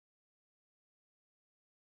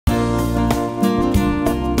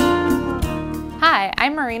Hi,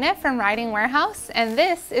 I'm Marina from Riding Warehouse, and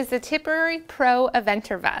this is the Tipperary Pro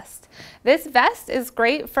Eventer Vest. This vest is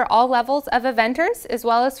great for all levels of eventers, as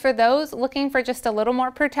well as for those looking for just a little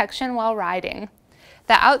more protection while riding.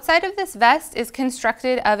 The outside of this vest is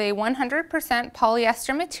constructed of a 100%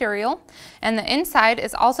 polyester material, and the inside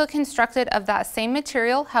is also constructed of that same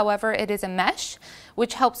material. However, it is a mesh,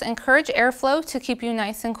 which helps encourage airflow to keep you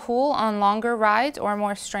nice and cool on longer rides or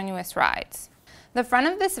more strenuous rides. The front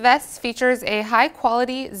of this vest features a high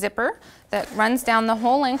quality zipper that runs down the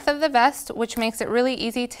whole length of the vest, which makes it really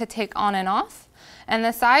easy to take on and off. And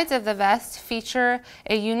the sides of the vest feature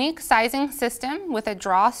a unique sizing system with a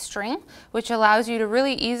drawstring, which allows you to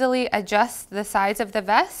really easily adjust the size of the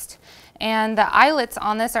vest. And the eyelets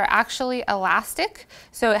on this are actually elastic,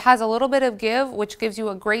 so it has a little bit of give, which gives you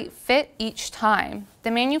a great fit each time.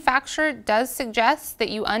 The manufacturer does suggest that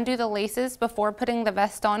you undo the laces before putting the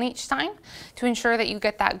vest on each time to ensure that you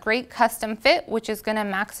get that great custom fit, which is going to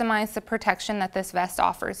maximize the protection that this vest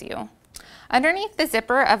offers you. Underneath the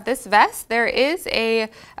zipper of this vest, there is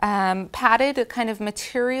a padded kind of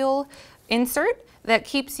material insert that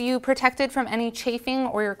keeps you protected from any chafing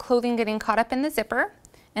or your clothing getting caught up in the zipper.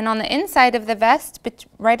 And on the inside of the vest,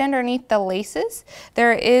 right underneath the laces,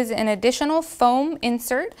 there is an additional foam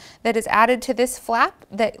insert that is added to this flap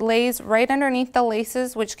that lays right underneath the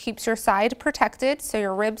laces, which keeps your side protected, so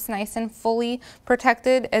your ribs nice and fully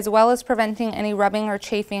protected, as well as preventing any rubbing or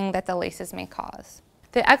chafing that the laces may cause.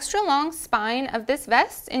 The extra long spine of this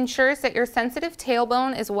vest ensures that your sensitive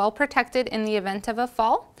tailbone is well protected in the event of a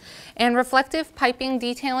fall, and reflective piping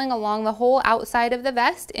detailing along the whole outside of the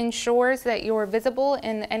vest ensures that you're visible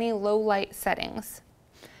in any low light settings.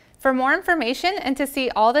 For more information and to see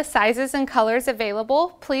all the sizes and colors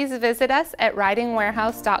available, please visit us at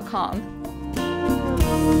ridingwarehouse.com.